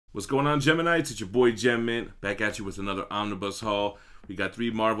What's going on, Geminites? It's your boy Gem Mint, back at you with another Omnibus haul. We got 3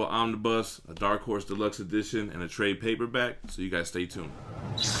 Marvel Omnibus, a Dark Horse Deluxe Edition, and a trade paperback, so you guys stay tuned.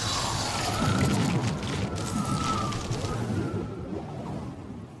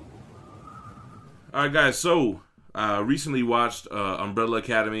 Alright guys, so recently watched Umbrella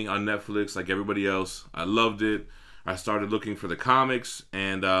Academy on Netflix like everybody else. I loved it. I started looking for the comics,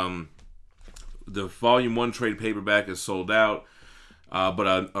 and the Volume 1 trade paperback is sold out.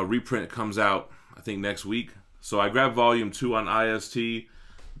 But a reprint comes out, I think, next week. So I grabbed Volume 2 on IST.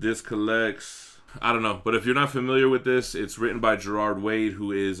 This collects, I don't know. But if you're not familiar with this, it's written by Gerard Way,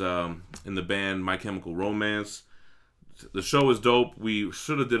 who is in the band My Chemical Romance. The show is dope. We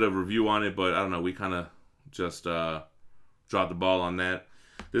should have did a review on it, but I don't know. We kind of just dropped the ball on that.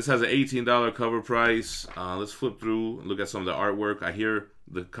 This has an $18 cover price. Let's flip through and look at some of the artwork. I hear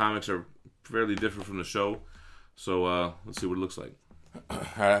the comics are fairly different from the show. So let's see what it looks like.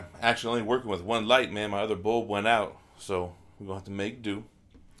 I'm actually only working with one light, man. My other bulb went out, so we're going to have to make do.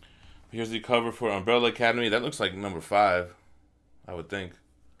 Here's the cover for Umbrella Academy. That looks like number 5, I would think.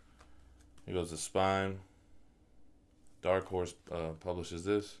 Here goes the spine. Dark Horse publishes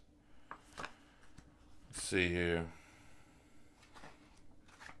this. Let's see here.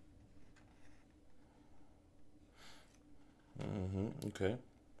 Okay.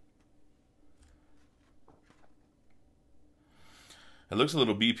 It looks a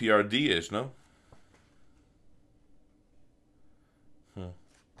little BPRD-ish, no? I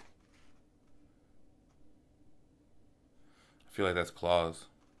feel like that's claws.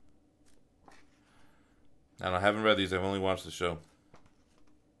 I don't know, I haven't read these. I've only watched the show.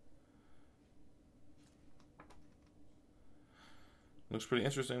 Looks pretty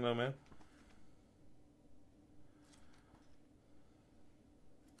interesting, though, man.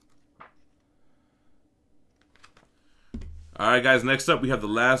 Alright guys, next up we have the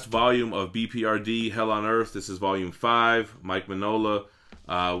last volume of BPRD, Hell on Earth. This is volume 5, Mike Mignola.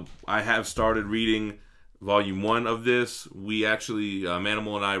 I have started reading volume 1 of this. We actually,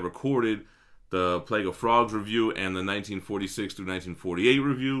 Manimal and I recorded the Plague of Frogs review and the 1946 through 1948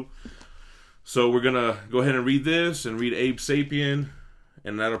 review. So we're going to go ahead and read this and read Abe Sapien,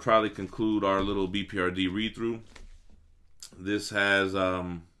 and that'll probably conclude our little BPRD read-through. This has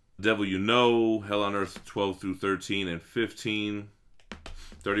Devil You Know, Hell on Earth 12 through 13 and 15.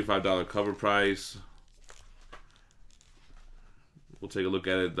 $35 cover price. We'll take a look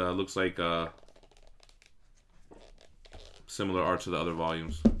at it. Looks like similar art to the other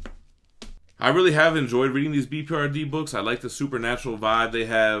volumes. I really have enjoyed reading these BPRD books. I like the supernatural vibe they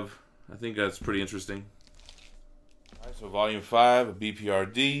have. I think that's pretty interesting. All right, so volume 5 of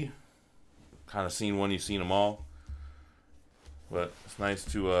BPRD. Kind of seen one, you've seen them all. But it's nice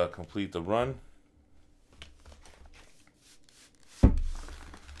to complete the run.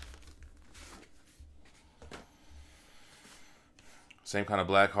 Same kind of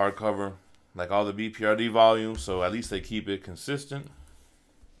black hardcover like all the BPRD volumes, so at least they keep it consistent.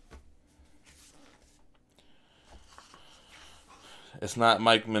 It's not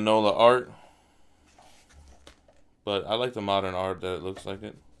Mike Mignola art, but I like the modern art that it looks like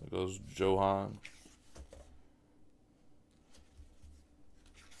it. It goes Johan.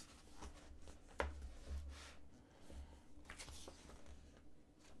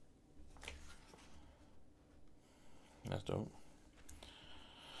 That's dope.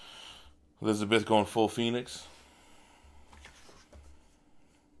 Elizabeth going full Phoenix.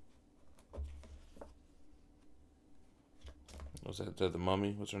 What's that? The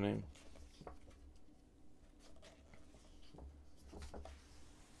Mummy? What's her name?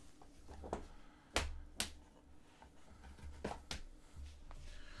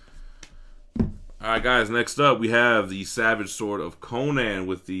 Alright guys, next up we have the Savage Sword of Conan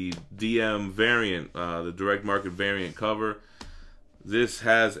with the DM variant, the direct market variant cover. This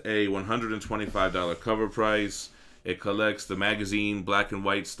has a $125 cover price. It collects the magazine black and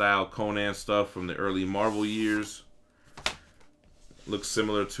white style Conan stuff from the early Marvel years. Looks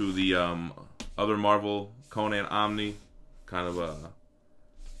similar to the other Marvel Conan Omni. Kind of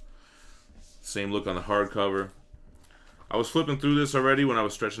same look on the hardcover. I was flipping through this already when I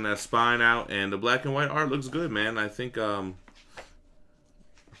was stretching that spine out, and the black and white art looks good, man. I think it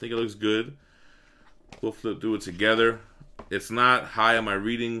looks good. We'll flip through it together. It's not high on my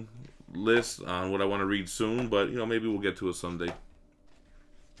reading list on what I want to read soon, but you know, maybe we'll get to it someday.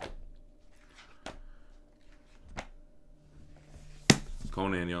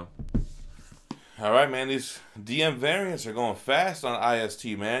 Conan, y'all. All right, man. These DM variants are going fast on IST,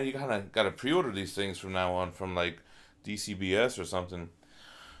 man. You kind of got to pre-order these things from now on, from like DCBS or something.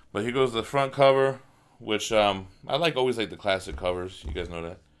 But here goes the front cover, which I always like the classic covers. You guys know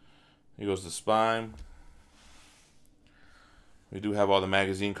that. Here goes the spine. We do have all the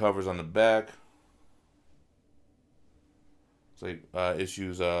magazine covers on the back. It's like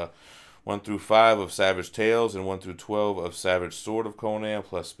issues 1 through 5 of Savage Tales and 1 through 12 of Savage Sword of Conan,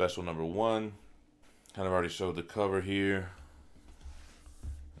 plus special number 1. Kind of already showed the cover here.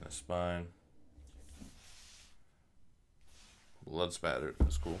 And the spine. Blood spattered.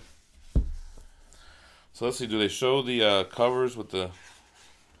 That's cool. So let's see. Do they show the covers with the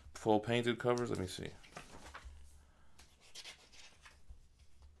full painted covers? Let me see.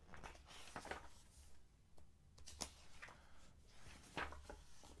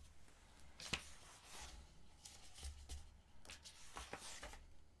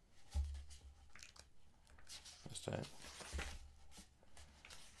 This time.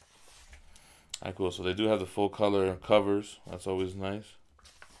 Alright, cool. So they do have the full color covers. That's always nice.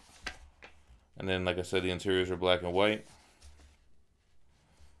 And then, like I said, the interiors are black and white.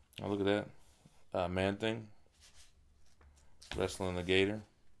 Oh, look at that. Man Thing. Wrestling the gator.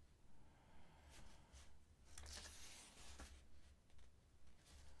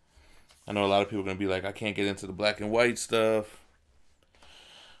 I know a lot of people are going to be like, I can't get into the black and white stuff.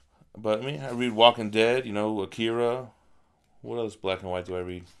 But, I mean, I read Walking Dead, you know, Akira. What else black and white do I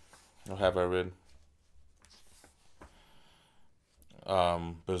read? Or have I read?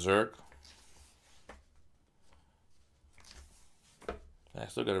 Berserk. I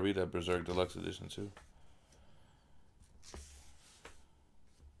still got to read that Berserk Deluxe Edition, too.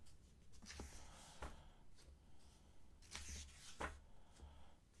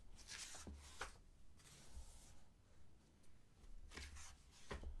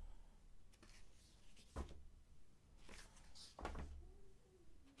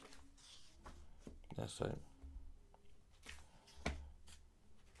 That's tight.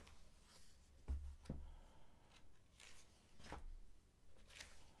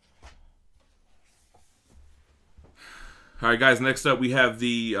 Alright guys, next up we have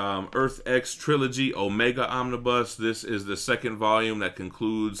the Earth X Trilogy Omega Omnibus. This is the second volume that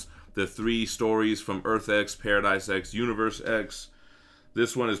concludes the 3 stories from Earth X, Paradise X, Universe X.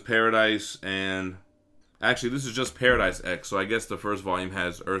 This one is Paradise, and actually this is just Paradise X, so I guess the first volume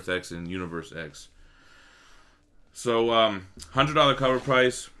has Earth X and Universe X. So, $100 cover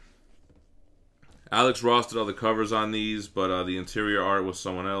price. Alex Ross did all the covers on these, but the interior art was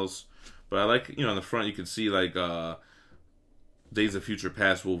someone else. But I like, you know, on the front you can see like Days of Future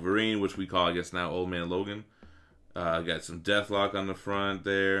Past Wolverine, which we call, I guess, now Old Man Logan. Got some Deathlock on the front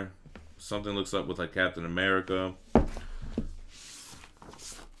there. Something looks up with like Captain America. I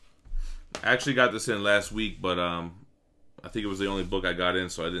actually got this in last week, but I think it was the only book I got in,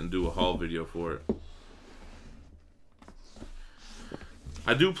 so I didn't do a haul video for it.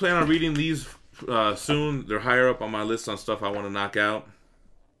 I do plan on reading these soon. They're higher up on my list on stuff I want to knock out.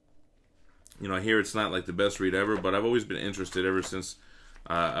 You know, I hear it's not like the best read ever, but I've always been interested ever since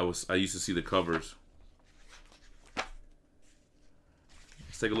I used to see the covers. Let's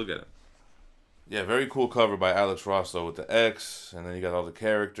take a look at it. Yeah, very cool cover by Alex Ross though, with the X, and then you got all the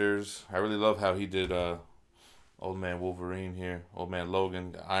characters. I really love how he did Old Man Wolverine here, Old Man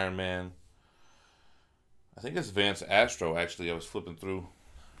Logan, Iron Man. I think it's Vance Astro actually. I was flipping through.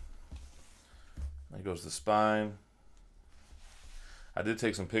 There goes the spine. I did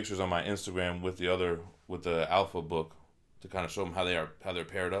take some pictures on my Instagram with the Alpha book to kind of show them how they're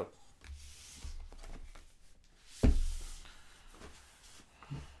paired up.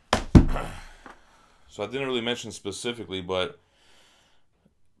 So I didn't really mention specifically, but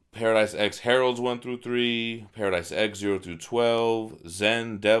Paradise X Heralds 1 through 3, Paradise X 0 through 12,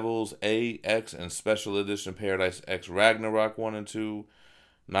 Zen Devils A, X, and Special Edition Paradise X Ragnarok 1 and 2,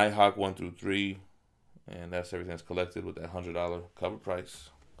 Nighthawk 1 through 3. And that's everything that's collected with that $100 cover price.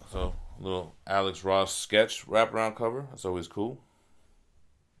 So, a little Alex Ross sketch wraparound cover. That's always cool.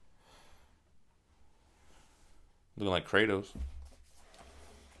 Looking like Kratos.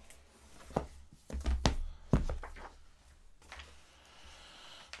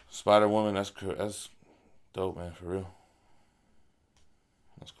 Spider-Woman, that's dope, man, for real.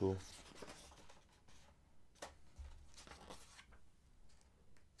 That's cool.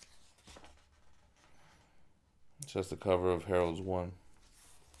 So that's the cover of Herald's 1.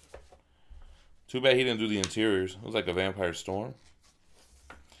 Too bad he didn't do the interiors. It was like a Vampire Storm.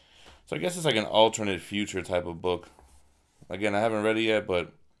 So I guess it's like an alternate future type of book. Again, I haven't read it yet,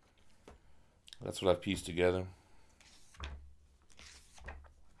 but that's what I've pieced together.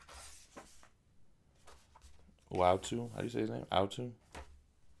 Wowtu? How do you say his name? Wowtu?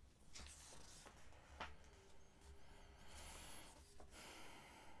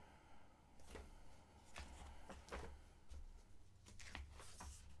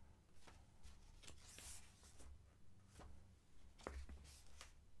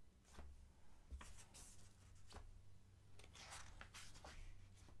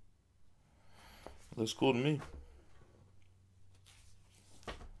 Looks cool to me.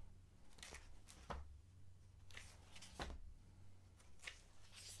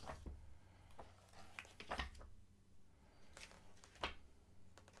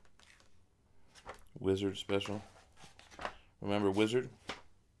 Wizard special. Remember Wizard?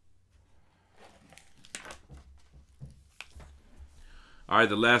 Alright,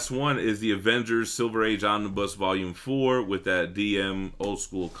 the last one is the Avengers Silver Age Omnibus Volume 4 with that DM old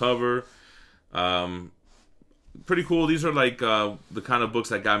school cover. Pretty cool. These are like the kind of books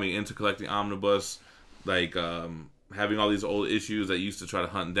that got me into collecting Omnibus. Like having all these old issues that you used to try to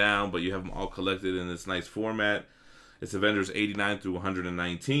hunt down, but you have them all collected in this nice format. It's Avengers 89 through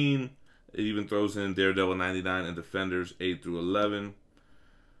 119. It even throws in Daredevil 99 and Defenders 8 through 11.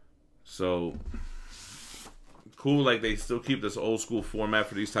 So cool, like they still keep this old school format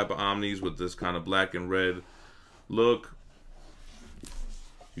for these type of Omnis with this kind of black and red look.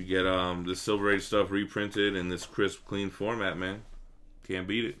 You get this Silver Age stuff reprinted in this crisp, clean format, man. Can't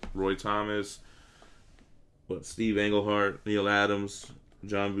beat it. Roy Thomas, Steve Englehart, Neil Adams,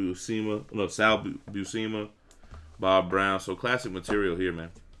 John Buscema, no, Sal Buscema, Bob Brown. So classic material here, man.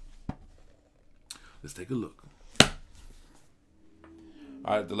 Let's take a look.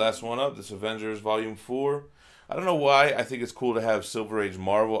 Alright, the last one up, this Avengers Volume 4. I don't know why I think it's cool to have Silver Age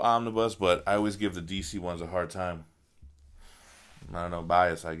Marvel Omnibus, but I always give the DC ones a hard time. I don't know,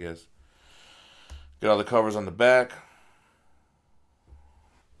 bias, I guess. Get all the covers on the back.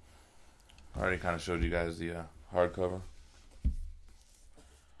 I already kind of showed you guys the hardcover.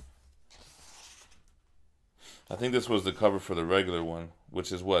 I think this was the cover for the regular one,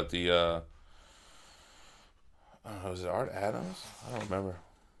 which is what, the I don't know, is it Art Adams? I don't remember.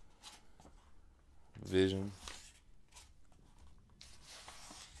 Vision.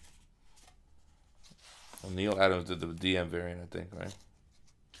 Well, Neil Adams did the DM variant, I think, right?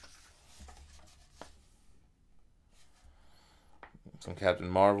 Some Captain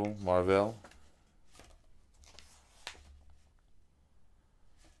Marvel.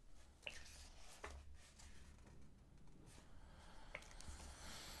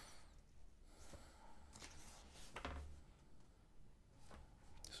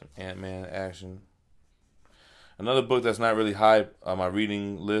 Some Ant-Man action. Another book that's not really high on my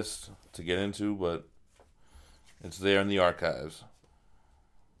reading list to get into, but it's there in the archives.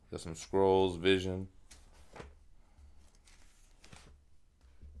 Got some scrolls, Vision.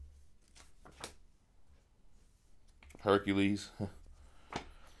 Hercules. We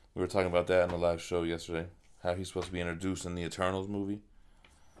were talking about that in the live show yesterday. How he's supposed to be introduced in the Eternals movie.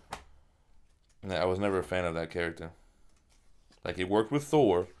 And I was never a fan of that character. Like, it worked with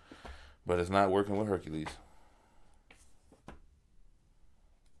Thor, but it's not working with Hercules.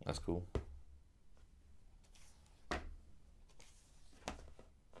 That's cool.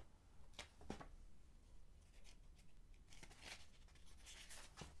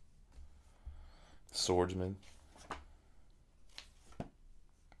 Swordsman.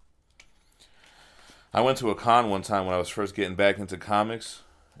 I went to a con one time when I was first getting back into comics,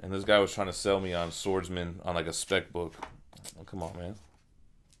 and this guy was trying to sell me on Swordsman on like a spec book. Oh, come on, man.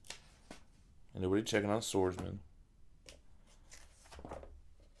 Anybody checking on Swordsman?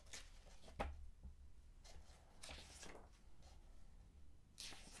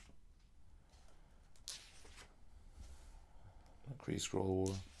 Kree Scroll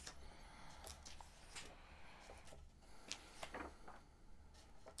War.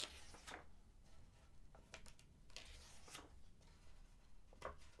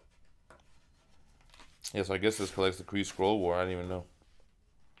 Yeah, so I guess this collects the Kree Scroll War. I didn't even know.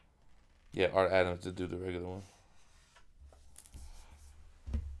 Yeah, Art Adams did do the regular one.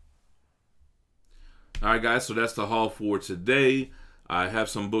 Alright, guys, so that's the haul for today. I have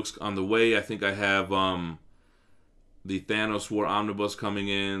some books on the way. I think I have the Thanos War Omnibus coming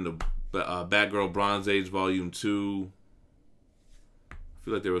in, the Batgirl Bronze Age Volume 2. I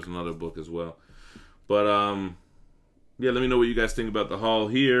feel like there was another book as well. But, yeah, let me know what you guys think about the haul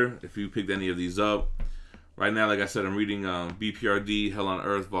here, if you picked any of these up. Right now, like I said, I'm reading BPRD Hell on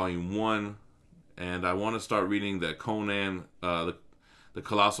Earth Volume 1. And I want to start reading the Conan, the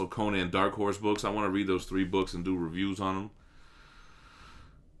Colossal Conan Dark Horse books. I want to read those 3 books and do reviews on them.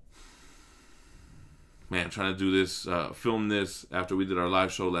 Man, trying to do this, film this after we did our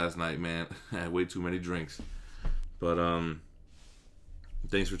live show last night, man. I had way too many drinks. But,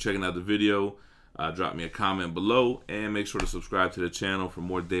 thanks for checking out the video. Drop me a comment below. And make sure to subscribe to the channel for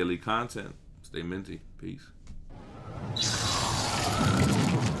more daily content. Stay minty. Peace.